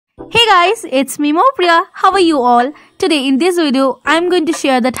Hey guys, it's me Priya. How are you all? Today in this video, I'm going to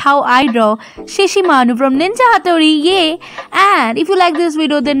share that how I draw Shishimaru from Ninja Hattori, yay! And if you like this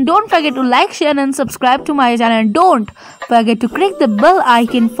video, then don't forget to like, share and subscribe to my channel. And don't forget to click the bell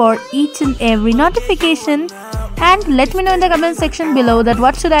icon for each and every notification. And let me know in the comment section below that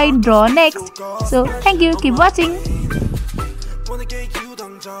what should I draw next. So thank you, keep watching.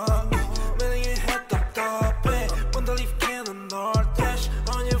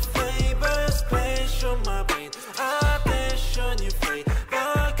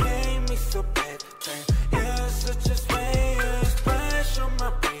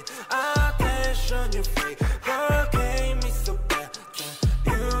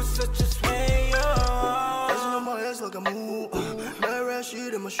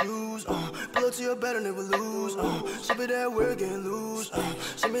 Shit in my shoes, pull up to your bed and never lose, show me that we're getting loose,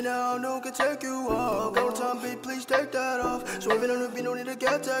 show me now, no can take you off, go time, babe, please take that off, swerving on the beat, no need to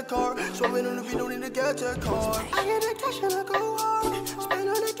get that car, swerving on the beat, no need to get that car, I get that cash and I go hard, spend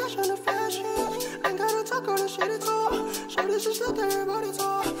on the cash on the fashion, ain't gotta talk on the shit at all, show this just let everybody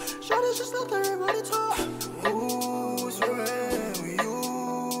talk, show this just let everybody talk, ooh, swerving with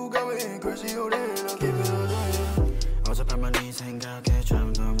you, going crazy, oh then I'll keep it on. 어젯밤만 네 생각에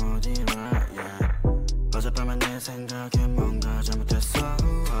잠도 못 일어 어젯밤만 내 생각에 뭔가 잘못했어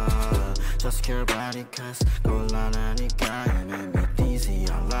Just care about it cause 곤란하니까 And make easy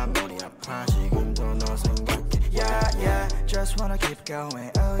알라 머리 아파 지금도 너 생각해 Yeah Just wanna keep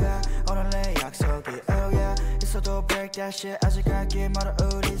going Oh yeah 오늘 내 약속이 Oh yeah 있어도 break that shit 아직 갈 길 멀어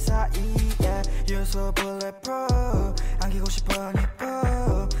우리 사이 Yeah You're so bulletproof 안기고 싶어 네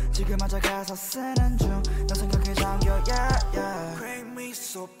뽀 지금 앉아가서 쓰는 중 너 생각에 잠겨 yeah Crank me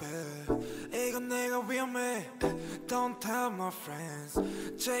so bad 이건 내가 위험해 Don't tell my friends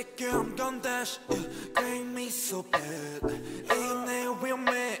Check it I'm gon' dash Crank me so bad 이건 내가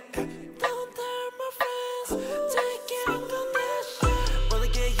위험해 Don't tell my friends Check it I'm gon' dash Wanna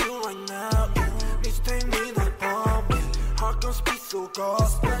get you right now Need to take me that bomb Heart gon' speed so cold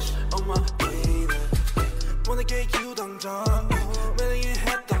Splash on my baby Wanna get you 당장 매일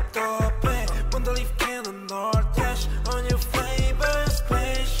했던 떡배 Wanna leave cannon or dash On your flavor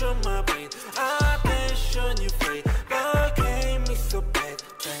Splash on my brain Attention you free But gave me so bad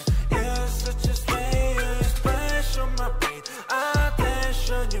You're such a slayer Splash on my brain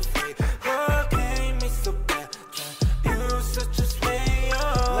Attention you free But gave me so bad You're such a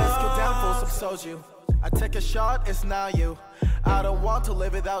slayer Let's get down for some soju I take a shot, it's not you I don't want to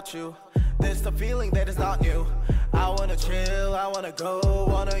live without you There's the feeling that is not new I wanna chill, I wanna go,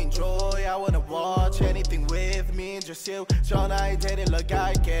 wanna enjoy I wanna watch anything with me and just you 전화에 데리러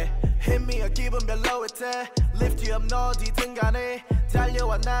갈게 Hit me a 기분 별로일 때 Lift you up 너 어디든 간에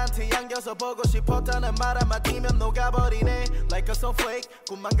달려와 나한테 안겨서 보고 싶었다는 말 한마디면 녹아버리네 Like a snowflake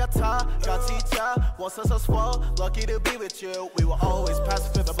꿈만 같아 같이 자 Was us swell Lucky to be with you We will always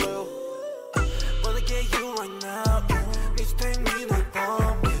pass through the blue Wanna get you right now Need to take me like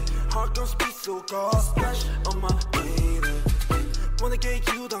bomb Heart gon' speed so cold Splash on my baby Wanna get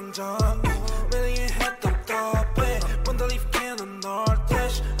you 당장